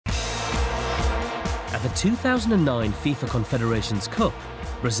At the 2009 FIFA Confederations Cup,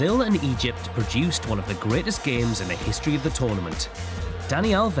 Brazil and Egypt produced one of the greatest games in the history of the tournament. Dani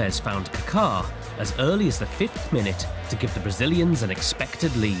Alves found Kaká as early as the 5th minute to give the Brazilians an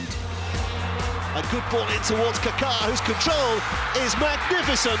expected lead. A good ball in towards Kaká, whose control is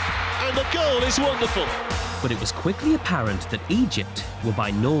magnificent, and the goal is wonderful. But it was quickly apparent that Egypt were by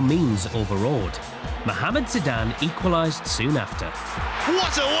no means overawed. Mohamed Zidane equalised soon after.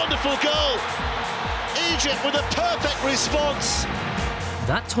 What a wonderful goal! Egypt with a perfect response.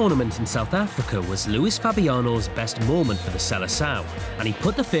 That tournament in South Africa was Luis Fabiano's best moment for the Seleção, and he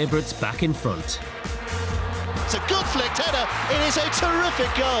put the favourites back in front. It's a good flicked header. It is a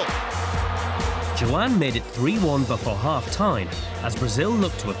terrific goal. Joan made it 3-1 before half-time, as Brazil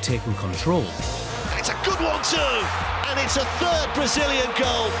looked to have taken control. It's a good one too, and it's a third Brazilian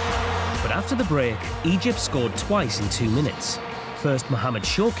goal. But after the break, Egypt scored twice in 2 minutes. First, Mohamed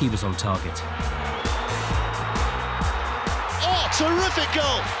Shawki was on target. Oh, terrific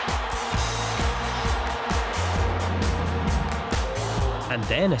goal! And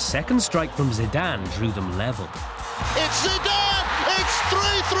then a second strike from Zidane drew them level. It's Zidane! It's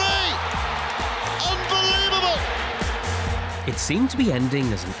 3-3! Unbelievable! It seemed to be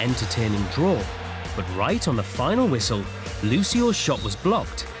ending as an entertaining draw, but right on the final whistle, Lucio's shot was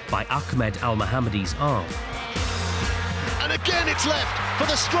blocked by Ahmed Al-Mohammadi's arm. And again it's left for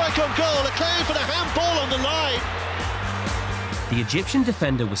the strike on goal, a claim for the handball on the line. The Egyptian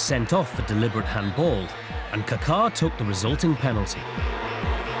defender was sent off for deliberate handball, and Kaká took the resulting penalty.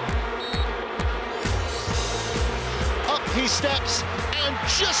 Up he steps and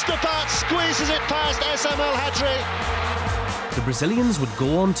just about squeezes it past Essam El Hadri. The Brazilians would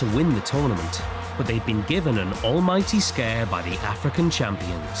go on to win the tournament, but they'd been given an almighty scare by the African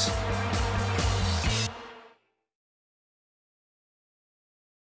champions.